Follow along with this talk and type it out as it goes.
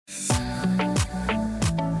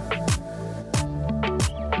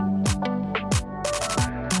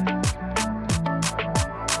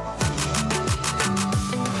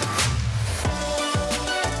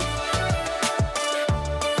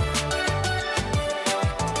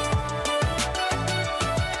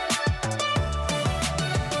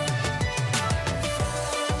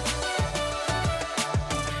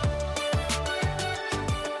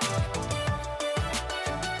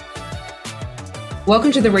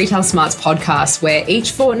Welcome to the Retail Smarts podcast, where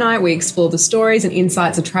each fortnight we explore the stories and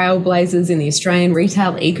insights of trailblazers in the Australian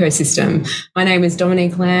retail ecosystem. My name is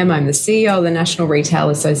Dominique Lamb. I'm the CEO of the National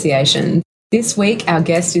Retail Association. This week, our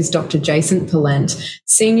guest is Dr. Jason Pallant,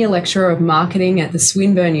 Senior Lecturer of Marketing at the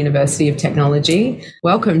Swinburne University of Technology.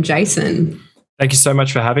 Welcome, Jason. Thank you so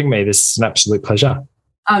much for having me. This is an absolute pleasure.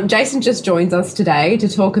 Jason just joins us today to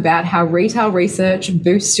talk about how retail research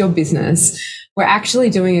boosts your business. We're actually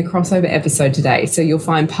doing a crossover episode today, so you'll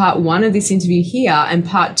find part one of this interview here and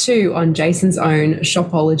part two on Jason's own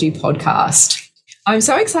Shopology podcast. I'm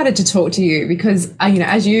so excited to talk to you because,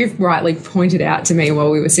 as you've rightly pointed out to me while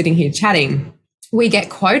we were sitting here chatting, we get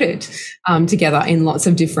quoted together in lots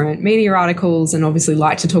of different media articles and obviously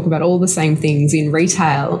like to talk about all the same things in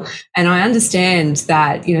retail. And I understand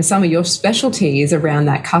that, some of your specialties around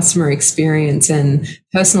that customer experience and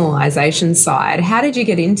personalization side. How did you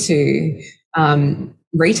get into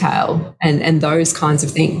retail and those kinds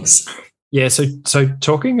of things? Yeah, so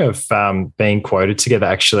talking of being quoted together,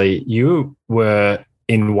 actually, you were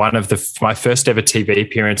in one of my first ever TV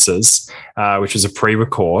appearances, which was a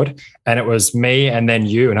pre-record, and it was me and then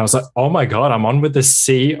you. And I was like, oh my God, I'm on with the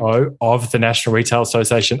CEO of the National Retail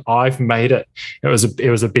Association. I've made it. It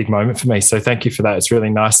was a big moment for me. So thank you for that. It's really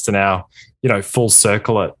nice to now, full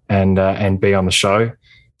circle it and be on the show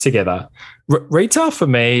together. Retail for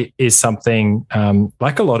me is something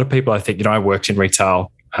like a lot of people, I think, I worked in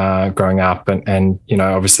retail growing up and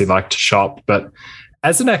obviously like to shop. But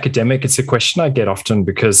as an academic, it's a question I get often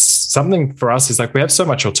because something for us is like we have so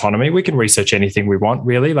much autonomy. We can research anything we want,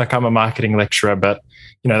 really. Like I'm a marketing lecturer, but,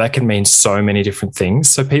 that can mean so many different things.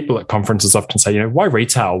 So people at conferences often say, why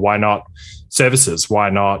retail? Why not services? Why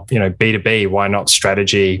not, B2B? Why not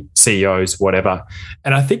strategy, CEOs, whatever?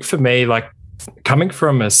 And I think for me, like, coming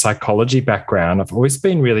from a psychology background, I've always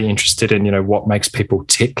been really interested in, what makes people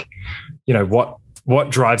tick,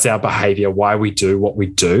 what drives our behavior, why we do what we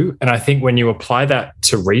do. And I think when you apply that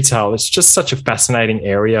to retail, it's just such a fascinating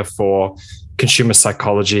area for consumer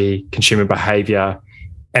psychology, consumer behavior.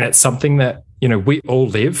 And it's something that, we all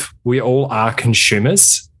live, we all are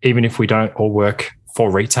consumers, even if we don't all work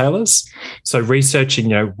for retailers. So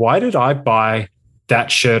researching, why did I buy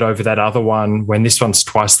that shirt over that other one when this one's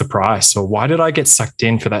twice the price? Or why did I get sucked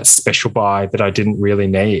in for that special buy that I didn't really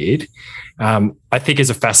need? I think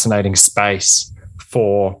is a fascinating space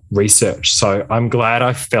for research. So I'm glad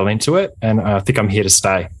I fell into it and I think I'm here to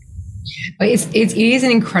stay. It is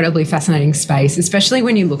an incredibly fascinating space, especially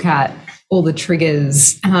when you look at all the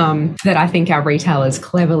triggers that I think our retailers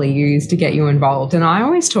cleverly use to get you involved. And I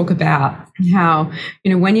always talk about how,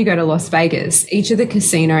 when you go to Las Vegas, each of the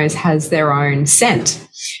casinos has their own scent.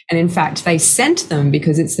 And in fact, they scent them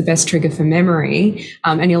because it's the best trigger for memory.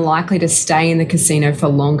 And you're likely to stay in the casino for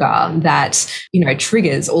longer. That,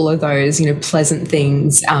 triggers all of those, pleasant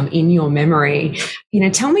things in your memory.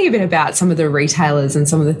 Tell me a bit about some of the retailers and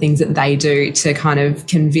some of the things that they do to kind of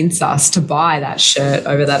convince us to buy that shirt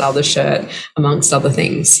over that other shirt, amongst other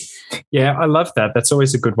things. Yeah, I love that. That's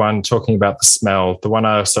always a good one, talking about the smell. The one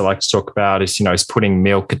I also like to talk about is, is putting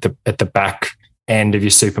milk at the back end of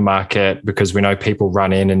your supermarket, because we know people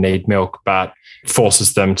run in and need milk, but it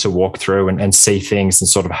forces them to walk through and see things and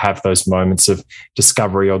sort of have those moments of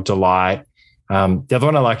discovery or delight. The other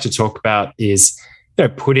one I like to talk about is,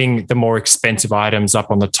 putting the more expensive items up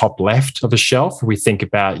on the top left of a shelf. We think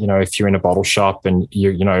about, if you're in a bottle shop and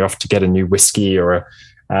you're off to get a new whiskey or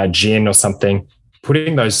a gin or something,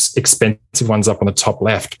 putting those expensive ones up on the top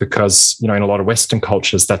left, because, in a lot of Western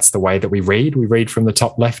cultures, that's the way that we read. We read from the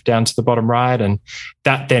top left down to the bottom right. And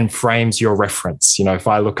that then frames your reference. If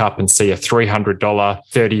I look up and see a $300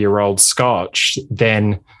 30-year-old Scotch,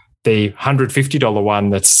 then the $150 one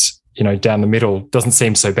that's, down the middle doesn't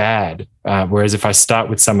seem so bad. Whereas if I start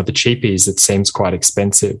with some of the cheapies, it seems quite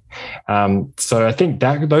expensive. So I think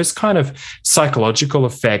that those kind of psychological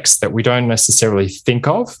effects that we don't necessarily think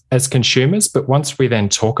of as consumers, but once we then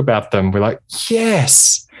talk about them, we're like,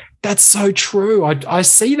 yes, that's so true. I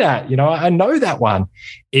see that, I know that one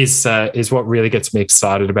is what really gets me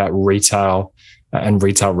excited about retail and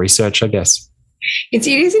retail research, I guess. It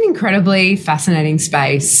is an incredibly fascinating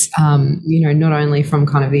space, not only from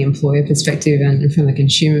kind of the employer perspective and from the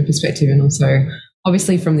consumer perspective, and also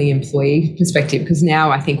obviously from the employee perspective, because now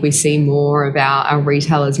I think we see more of our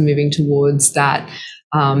retailers moving towards that,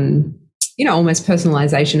 almost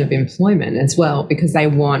personalization of employment as well, because they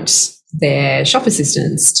want their shop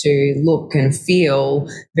assistants to look and feel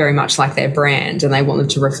very much like their brand, and they want them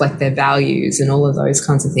to reflect their values and all of those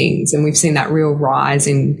kinds of things. And we've seen that real rise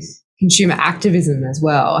in consumer activism as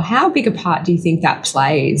well. How big a part do you think that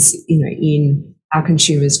plays, in our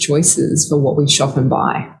consumers' choices for what we shop and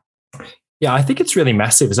buy? Yeah, I think it's really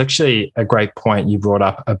massive. It's actually a great point you brought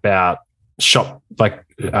up about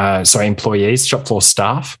employees, shop floor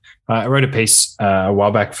staff. I wrote a piece a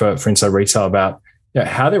while back for Inside Retail about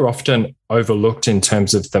how they're often overlooked in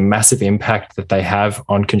terms of the massive impact that they have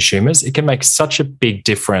on consumers. It can make such a big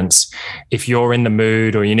difference if you're in the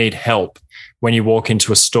mood or you need help when you walk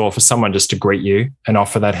into a store for someone just to greet you and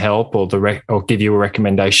offer that help or give you a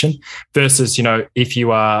recommendation versus, if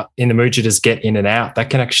you are in the mood to just get in and out, that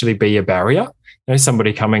can actually be a barrier.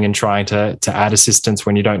 Somebody coming and trying to add assistance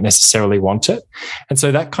when you don't necessarily want it. And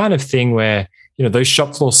so that kind of thing where, those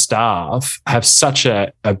shop floor staff have such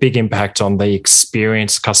a big impact on the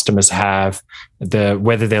experience customers have,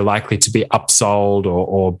 whether they're likely to be upsold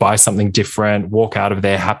or buy something different, walk out of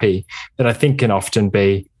there happy, that I think can often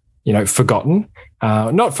be, forgotten.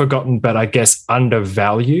 Not forgotten, but I guess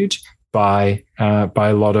undervalued by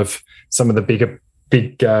a lot of some of the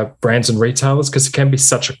big brands and retailers, because it can be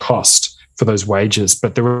such a cost for those wages.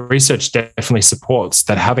 But the research definitely supports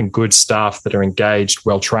that having good staff that are engaged,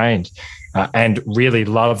 well-trained, and really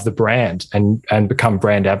love the brand and become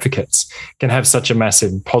brand advocates can have such a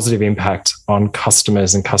massive positive impact on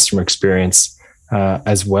customers and customer experience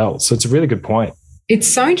as well. So it's a really good point. It's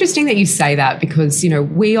so interesting that you say that because,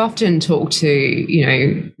 we often talk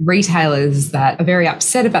to, retailers that are very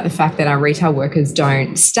upset about the fact that our retail workers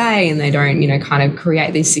don't stay and they don't, kind of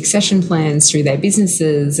create these succession plans through their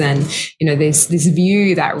businesses. And, this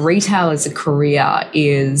view that retail as a career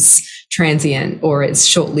is transient or it's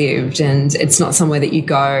short-lived and it's not somewhere that you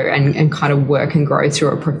go and kind of work and grow through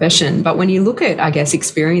a profession. But when you look at, I guess,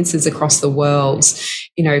 experiences across the world,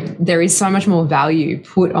 there is so much more value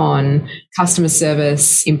put on customer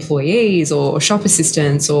service employees or shop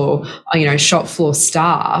assistants or, shop floor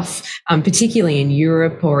staff, particularly in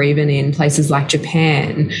Europe or even in places like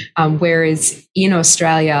Japan. Whereas in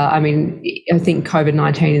Australia, I think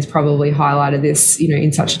COVID-19 has probably highlighted this,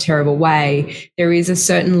 in such a terrible way. There is a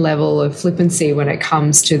certain level of flippancy when it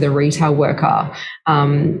comes to the retail worker.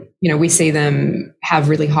 We see them have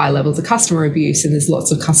really high levels of customer abuse and there's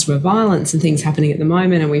lots of customer violence and things happening at the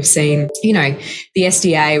moment. And we've seen, the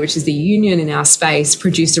SDA, which is the union in our space,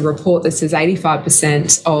 produced a report that says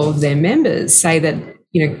 85% of their members say that,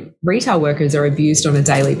 retail workers are abused on a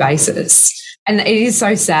daily basis. And it is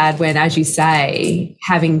so sad when, as you say,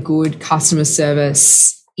 having good customer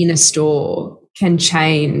service in a store can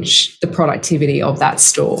change the productivity of that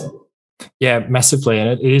store. Yeah, massively.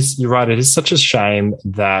 And you're right, it is such a shame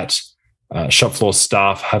that shop floor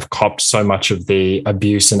staff have copped so much of the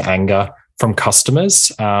abuse and anger from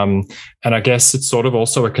customers. And I guess it's sort of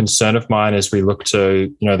also a concern of mine as we look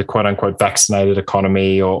to, the quote unquote vaccinated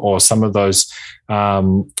economy or some of those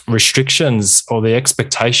restrictions or the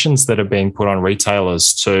expectations that are being put on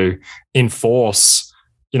retailers to enforce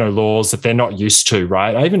laws that they're not used to,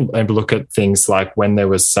 right? I even look at things like when there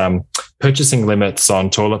was purchasing limits on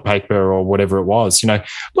toilet paper or whatever it was.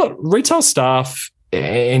 Look, retail staff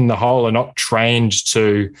in the whole are not trained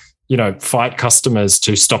to, fight customers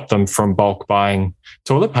to stop them from bulk buying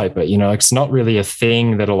toilet paper. It's not really a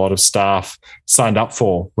thing that a lot of staff signed up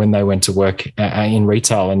for when they went to work in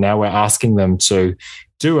retail. And now we're asking them to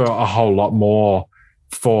do a whole lot more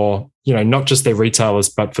for, not just their retailers,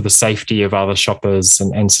 but for the safety of other shoppers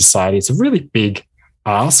and society. It's a really big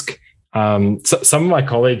ask. So some of my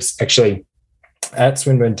colleagues actually at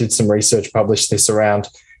Swinburne did some research, published this around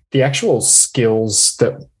the actual skills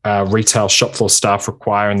that retail shop floor staff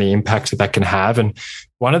require and the impact that can have. And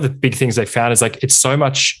one of the big things they found is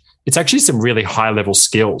it's actually some really high level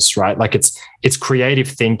skills, right? Like it's creative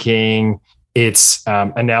thinking, it's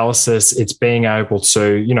analysis, it's being able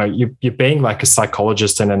to, you're being like a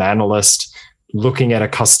psychologist and an analyst, looking at a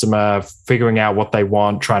customer, figuring out what they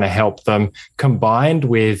want, trying to help them, combined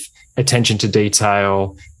with attention to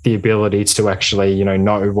detail, the ability to actually,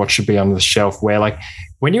 know what should be on the shelf, where like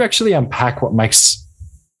when you actually unpack what makes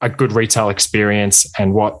a good retail experience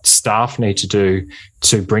and what staff need to do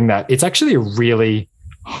to bring that, it's actually a really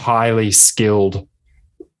highly skilled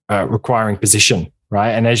requiring position.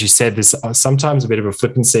 Right. And as you said, there's sometimes a bit of a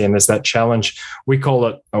flippancy and there's that challenge. We called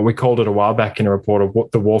it a while back in a report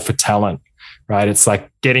of the war for talent, right? It's like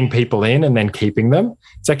getting people in and then keeping them.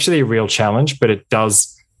 It's actually a real challenge, but it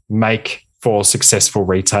does make for successful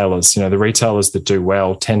retailers. The retailers that do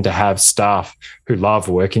well tend to have staff who love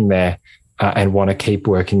working there and want to keep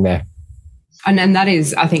working there. And that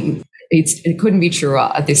is, I think, it couldn't be truer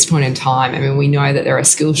at this point in time. I mean, we know that there are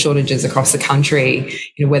skill shortages across the country,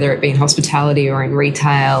 whether it be in hospitality or in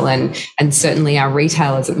retail, and certainly our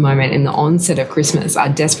retailers at the moment in the onset of Christmas are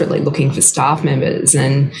desperately looking for staff members,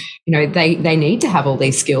 and they need to have all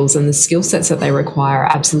these skills, and the skill sets that they require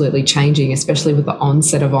are absolutely changing, especially with the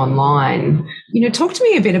onset of online. Talk to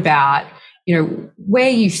me a bit about where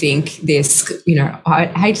you think this, I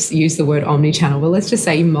hate to use the word omnichannel, but let's just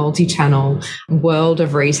say multi-channel world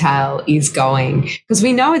of retail is going, because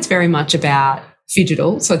we know it's very much about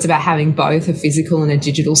digital. So it's about having both a physical and a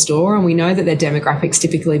digital store. And we know that their demographics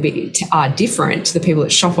typically are different. The people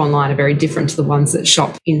that shop online are very different to the ones that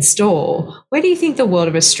shop in store. Where do you think the world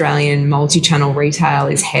of Australian multi-channel retail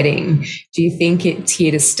is heading? Do you think it's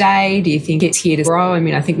here to stay? Do you think it's here to grow? I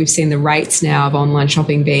mean, I think we've seen the rates now of online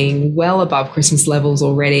shopping being well above Christmas levels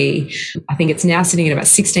already. I think it's now sitting at about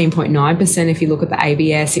 16.9%. If you look at the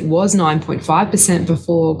ABS, it was 9.5%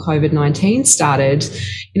 before COVID-19 started.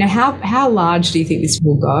 How large do you think this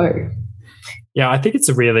will go? Yeah, I think it's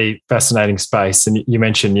a really fascinating space. And you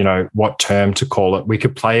mentioned, what term to call it. We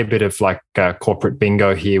could play a bit of like corporate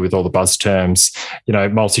bingo here with all the buzz terms,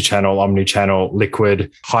 multi-channel, omni-channel,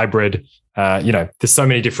 liquid, hybrid. There's so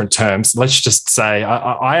many different terms. Let's just say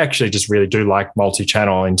I actually just really do like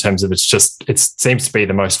multi-channel in terms of it seems to be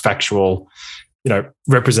the most factual,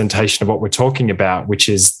 representation of what we're talking about, which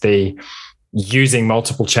is the using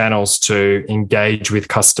multiple channels to engage with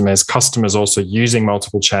customers also using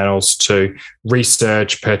multiple channels to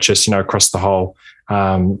research, purchase, across the whole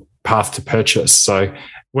path to purchase. So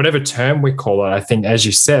whatever term we call it, I think, as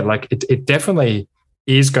you said, like it definitely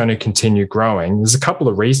is going to continue growing. There's a couple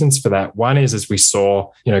of reasons for that. One is, as we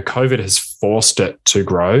saw, COVID has forced it to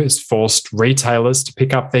grow. It's forced retailers to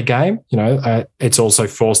pick up their game. It's also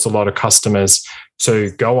forced a lot of customers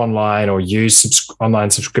to go online or use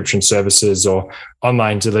online subscription services or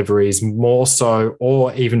online deliveries more so,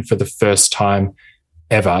 or even for the first time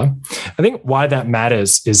ever. I think why that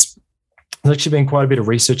matters is there's actually been quite a bit of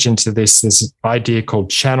research into this idea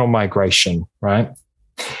called channel migration, right?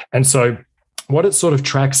 And so what it sort of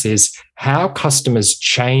tracks is how customers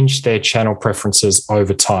change their channel preferences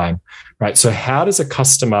over time, right? So how does a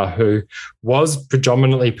customer who was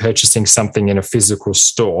predominantly purchasing something in a physical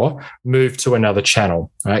store move to another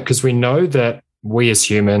channel, right? Because we know that we as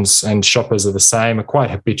humans and shoppers are the same, are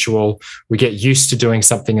quite habitual. We get used to doing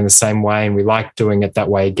something in the same way and we like doing it that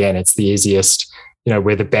way again. It's the easiest,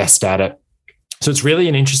 we're the best at it. So it's really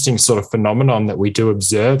an interesting sort of phenomenon that we do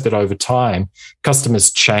observe, that over time,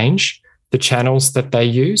 customers change the channels that they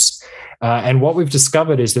use. And what we've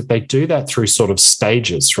discovered is that they do that through sort of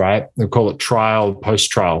stages, right? We call it trial,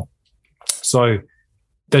 post-trial. So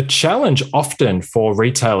the challenge often for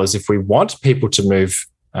retailers, if we want people to move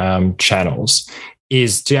channels,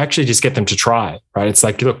 is to actually just get them to try, right? It's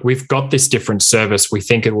like, look, we've got this different service. We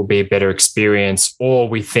think it will be a better experience, or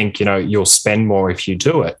we think, you'll spend more if you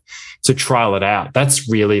do it. So trial it out. That's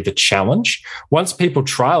really the challenge. Once people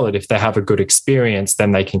trial it, if they have a good experience, then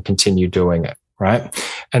they can continue doing it, right?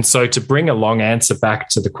 And so to bring a long answer back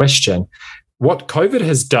to the question, what COVID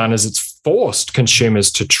has done is it's forced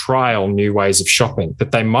consumers to trial new ways of shopping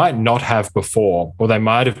that they might not have before, or they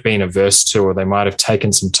might have been averse to, or they might have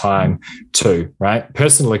taken some time to, right?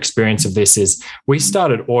 Personal experience of this is we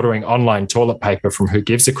started ordering online toilet paper from Who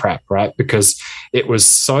Gives a Crap, right? Because it was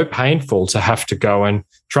so painful to have to go and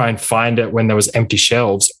try and find it when there was empty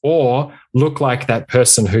shelves, or look like that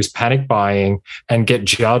person who's panic buying and get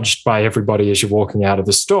judged by everybody as you're walking out of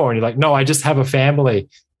the store. And you're like, no, I just have a family,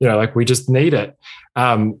 we just need it.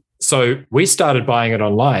 So we started buying it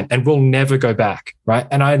online, and we'll never go back, right?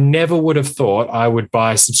 And I never would have thought I would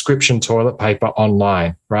buy subscription toilet paper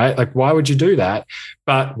online, right? Like, why would you do that?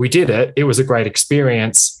 But we did it. It was a great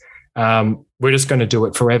experience. We're just going to do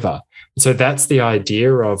it forever. So that's the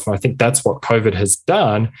idea of, I think that's what COVID has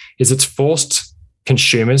done, is it's forced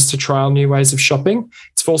consumers to trial new ways of shopping.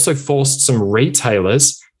 It's also forced some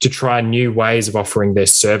retailers to try new ways of offering their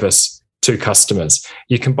service to customers.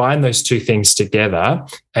 You combine those two things together,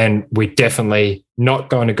 and we're definitely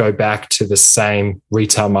not going to go back to the same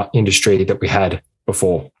retail industry that we had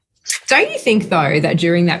before. Don't you think, though, that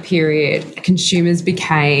during that period, consumers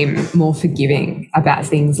became more forgiving about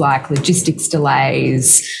things like logistics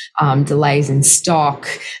delays, delays in stock,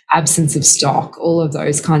 absence of stock, all of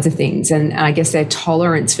those kinds of things? And I guess their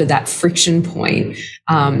tolerance for that friction point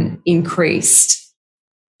increased.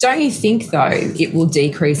 Don't you think, though, it will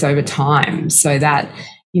decrease over time, so that,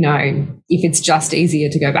 if it's just easier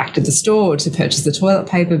to go back to the store to purchase the toilet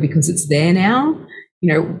paper because it's there now,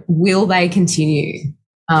 will they continue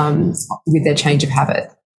with their change of habit?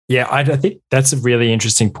 Yeah, I think that's a really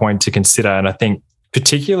interesting point to consider. And I think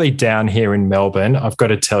particularly down here in Melbourne, I've got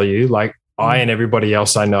to tell you, like, I and everybody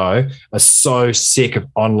else I know are so sick of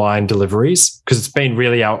online deliveries because it's been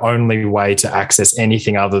really our only way to access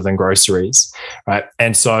anything other than groceries, right?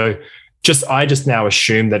 And so I just now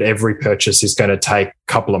assume that every purchase is going to take a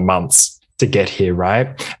couple of months to get here,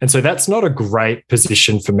 right? And so that's not a great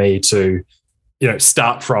position for me to,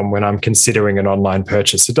 start from when I'm considering an online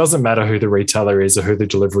purchase. It doesn't matter who the retailer is or who the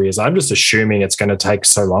delivery is. I'm just assuming it's going to take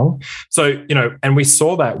so long. So, and we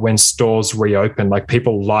saw that when stores reopened, like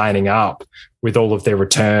people lining up with all of their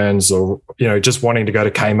returns or, just wanting to go to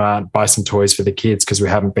Kmart, buy some toys for the kids because we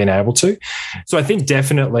haven't been able to. So I think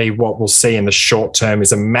definitely what we'll see in the short term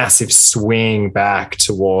is a massive swing back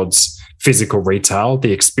towards physical retail,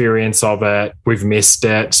 the experience of it. We've missed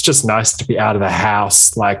it. It's just nice to be out of the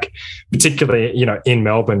house, like particularly, in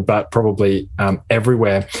Melbourne, but probably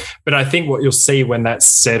everywhere. But I think what you'll see when that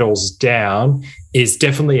settles down is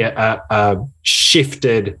definitely a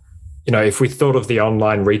shifted, if we thought of the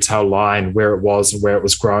online retail line where it was and where it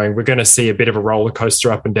was growing, we're going to see a bit of a roller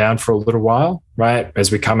coaster up and down for a little while, right?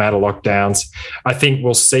 As we come out of lockdowns, I think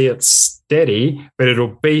we'll see it steady, but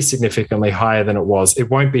it'll be significantly higher than it was. It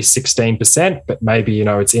won't be 16%, but maybe,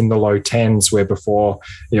 it's in the low 10s where before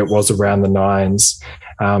it was around the 9s.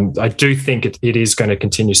 I do think it is going to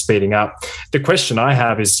continue speeding up. The question I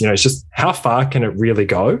have is, it's just how far can it really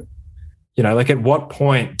go? Like at what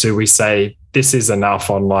point do we say, this is enough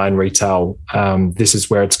online retail. This is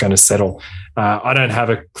where it's going to settle. I don't have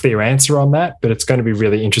a clear answer on that, but it's going to be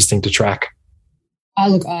really interesting to track. Oh,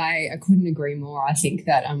 look, I couldn't agree more. I think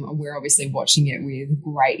that we're obviously watching it with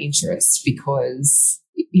great interest because,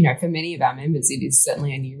 for many of our members, it is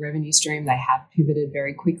certainly a new revenue stream. They have pivoted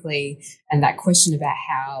very quickly. And that question about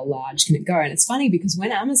how large can it go? And it's funny because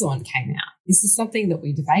when Amazon came out, this is something that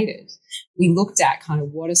we debated. We looked at kind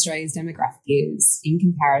of what Australia's demographic is in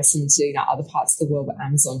comparison to other parts of the world where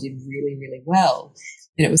Amazon did really, really well.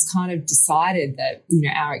 And it was kind of decided that,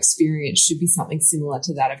 our experience should be something similar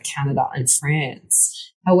to that of Canada and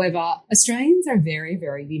France. However, Australians are very,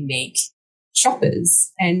 very unique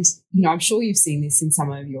shoppers. And, I'm sure you've seen this in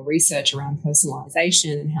some of your research around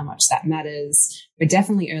personalization and how much that matters. We're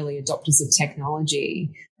definitely early adopters of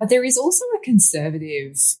technology, but there is also a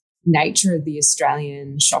conservative nature of the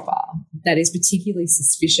Australian shopper that is particularly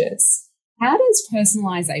suspicious. How does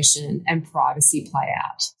personalization and privacy play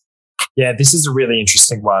out? Yeah, this is a really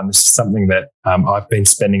interesting one. This is something that I've been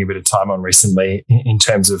spending a bit of time on recently in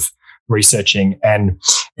terms of researching, and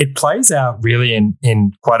it plays out really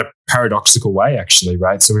in quite a paradoxical way, actually,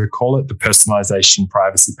 right? So we call it the personalization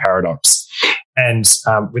privacy paradox. And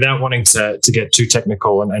without wanting to get too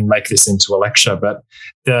technical and make this into a lecture, but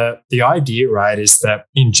the idea, right, is that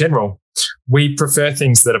in general, we prefer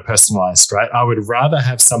things that are personalized, right? I would rather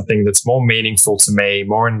have something that's more meaningful to me,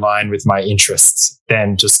 more in line with my interests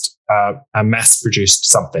than just a mass-produced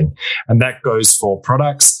something. And that goes for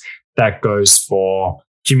products, that goes for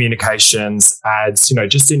communications, ads,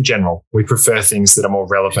 just in general. We prefer things that are more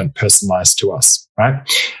relevant, personalized to us, right?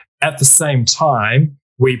 At the same time,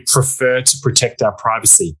 we prefer to protect our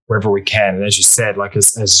privacy wherever we can. And as you said, like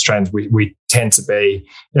as Australians, we tend to be,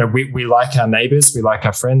 we like our neighbors, we like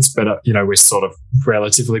our friends, but, we're sort of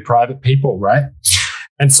relatively private people, right?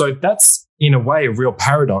 And so that's in a way a real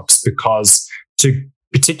paradox because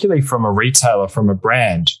particularly from a retailer, from a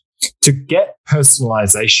brand, to get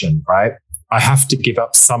personalization, right, I have to give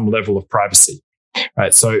up some level of privacy,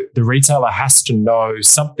 right? So the retailer has to know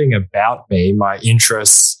something about me, my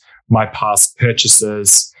interests, my past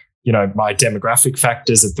purchases, my demographic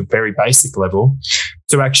factors at the very basic level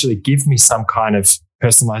to actually give me some kind of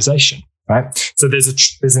personalization, right? So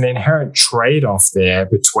there's an inherent trade-off there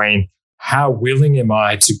between how willing am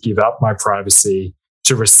I to give up my privacy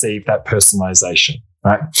to receive that personalization,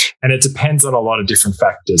 right? And it depends on a lot of different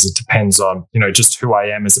factors. It depends on, just who I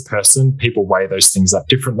am as a person. People weigh those things up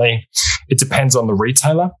differently. It depends on the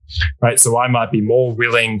retailer, right? So I might be more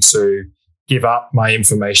willing to give up my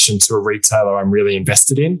information to a retailer I'm really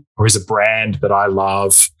invested in, or is a brand that I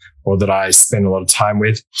love or that I spend a lot of time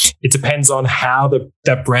with. It depends on how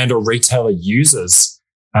that brand or retailer uses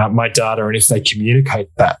my data and if they communicate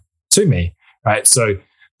that to me, right? So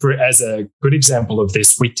as a good example of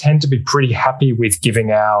this, we tend to be pretty happy with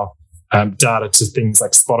giving our data to things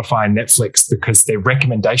like Spotify and Netflix because their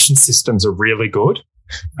recommendation systems are really good,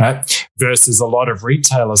 right? Versus a lot of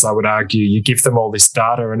retailers, I would argue, you give them all this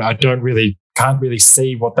data and I can't really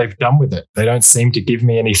see what they've done with it. They don't seem to give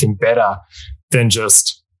me anything better than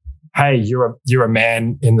just, hey, you're a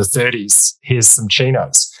man in the 30s. Here's some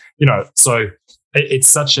chinos. So it's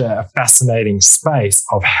such a fascinating space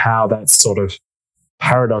of how that sort of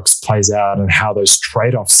paradox plays out and how those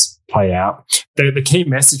trade-offs play out. The key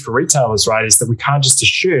message for retailers, right, is that we can't just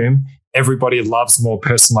assume everybody loves more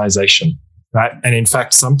personalization, right? And in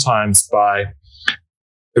fact, sometimes by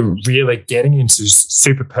really getting into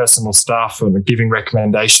super personal stuff and giving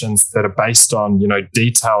recommendations that are based on,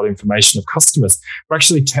 detailed information of customers, we're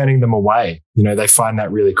actually turning them away. They find that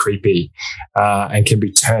really creepy and can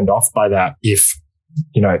be turned off by that if,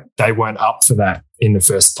 they weren't up for that in the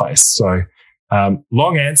first place. So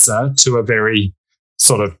long answer to a very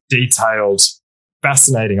sort of detailed,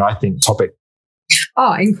 fascinating, I think, topic.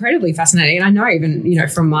 Oh, incredibly fascinating. And I know even,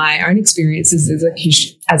 from my own experiences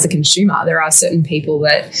as a consumer, there are certain people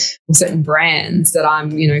or certain brands that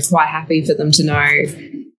I'm, quite happy for them to know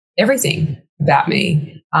everything about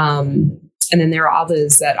me. And then there are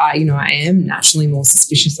others that I am naturally more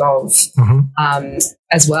suspicious of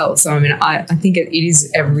as well. So, I think it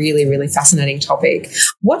is a really, really fascinating topic.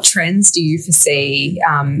 What trends do you foresee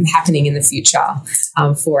happening in the future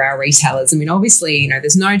for our retailers? Obviously,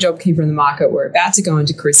 there's no JobKeeper in the market. We're about to go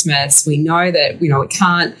into Christmas. We know that, we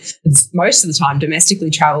can't, most of the time, domestically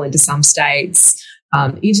travel into some states.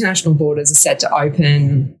 International borders are set to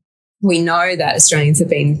open. We know that Australians have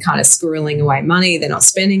been kind of squirreling away money. They're not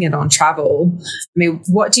spending it on travel.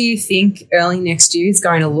 What do you think early next year is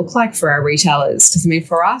going to look like for our retailers? Because,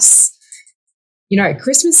 for us,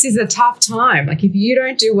 Christmas is a tough time. Like, if you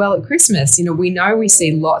don't do well at Christmas, we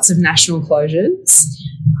see lots of national closures.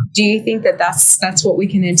 Do you think that that's what we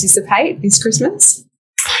can anticipate this Christmas?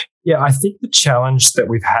 Yeah, I think the challenge that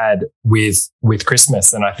we've had with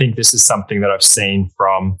Christmas, and I think this is something that I've seen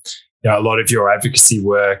from a lot of your advocacy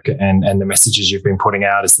work and the messages you've been putting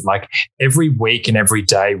out, is that like every week and every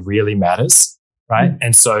day really matters, right?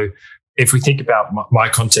 And so if we think about my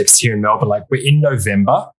context here in Melbourne, like we're in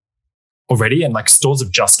November already and like stores have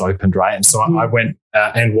just opened, right? And so I went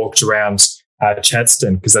and walked around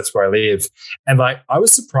Chadstone because that's where I live. And like I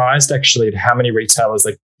was surprised actually at how many retailers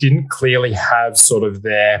like didn't clearly have sort of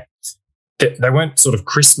they weren't sort of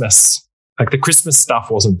Christmas, like the Christmas stuff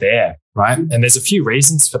wasn't there. Right. And there's a few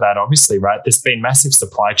reasons for that, obviously, right? There's been massive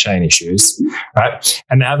supply chain issues, right?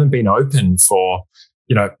 And they haven't been open for,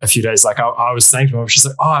 a few days. Like I was saying to them, she's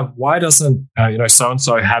like, why doesn't,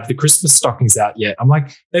 so-and-so have the Christmas stockings out yet? I'm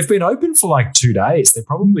like, they've been open for like 2 days. They're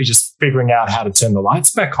probably just figuring out how to turn the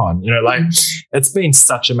lights back on. It's been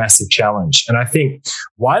such a massive challenge. And I think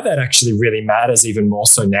why that actually really matters even more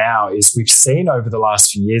so now is we've seen over the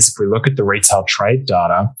last few years, if we look at the retail trade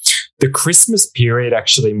data, the Christmas period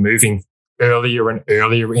actually moving earlier and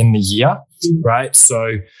earlier in the year, right?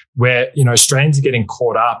 So where, Australians are getting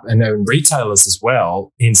caught up, and retailers as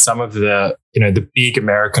well, in some of the, the big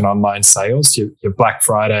American online sales, your Black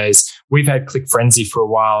Fridays. We've had Click Frenzy for a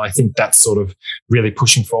while. I think that's sort of really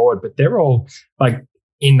pushing forward, but they're all like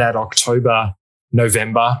in that October,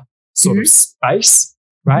 November sort of space,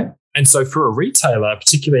 right? And so for a retailer,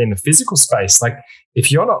 particularly in the physical space, like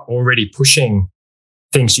if you're not already pushing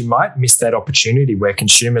things, you might miss that opportunity where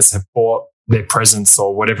consumers have bought their presents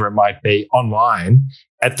or whatever it might be online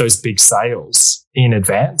at those big sales in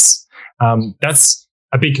advance. That's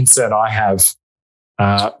a big concern I have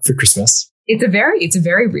for Christmas. It's a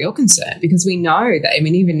very real concern, because we know that,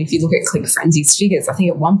 even if you look at Click Frenzy's figures, I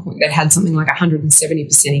think at one point they had something like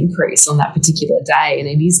 170% increase on that particular day, and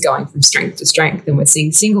it is going from strength to strength. And we're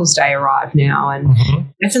seeing Singles Day arrive now, and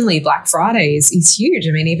definitely Black Friday is huge.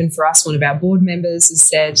 Even for us, one of our board members has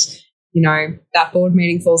said, that board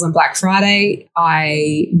meeting falls on Black Friday,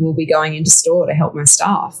 I will be going into store to help my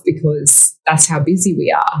staff because that's how busy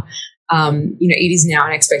we are. It is now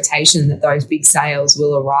an expectation that those big sales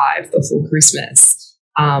will arrive before Christmas.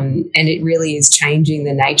 And it really is changing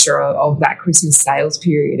the nature of that Christmas sales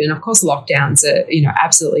period. And of course, lockdowns are,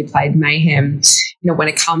 absolutely played mayhem, when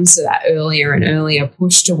it comes to that earlier and earlier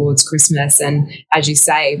push towards Christmas. And as you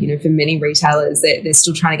say, for many retailers, they're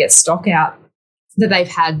still trying to get stock out that they've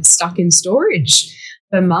had stuck in storage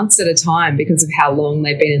for months at a time because of how long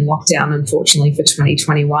they've been in lockdown, unfortunately, for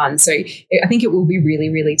 2021. So I think it will be really,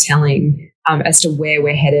 really telling as to where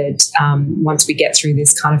we're headed once we get through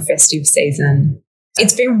this kind of festive season.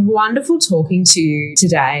 It's been wonderful talking to you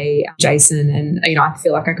today, Jason, and I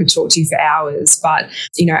feel like I could talk to you for hours, but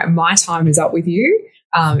my time is up with you.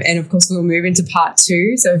 And of course, we'll move into part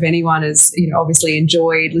 2. So if anyone has, obviously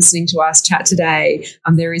enjoyed listening to us chat today,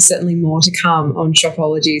 there is certainly more to come on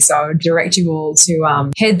Shopology. So I would direct you all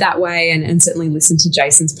to head that way and certainly listen to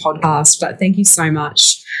Jason's podcast. But thank you so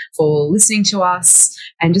much for listening to us.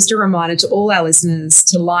 And just a reminder to all our listeners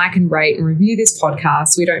to like and rate and review this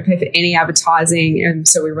podcast. We don't pay for any advertising, and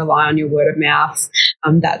so we rely on your word of mouth.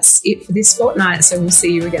 That's it for this fortnight. So we'll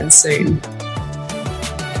see you again soon.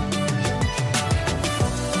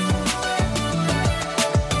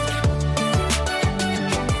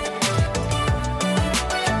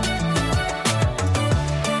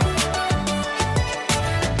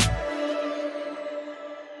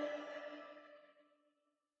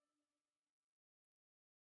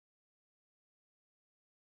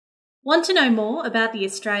 Want to know more about the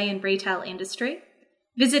Australian retail industry?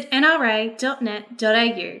 Visit nra.net.au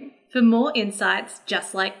for more insights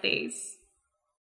just like these.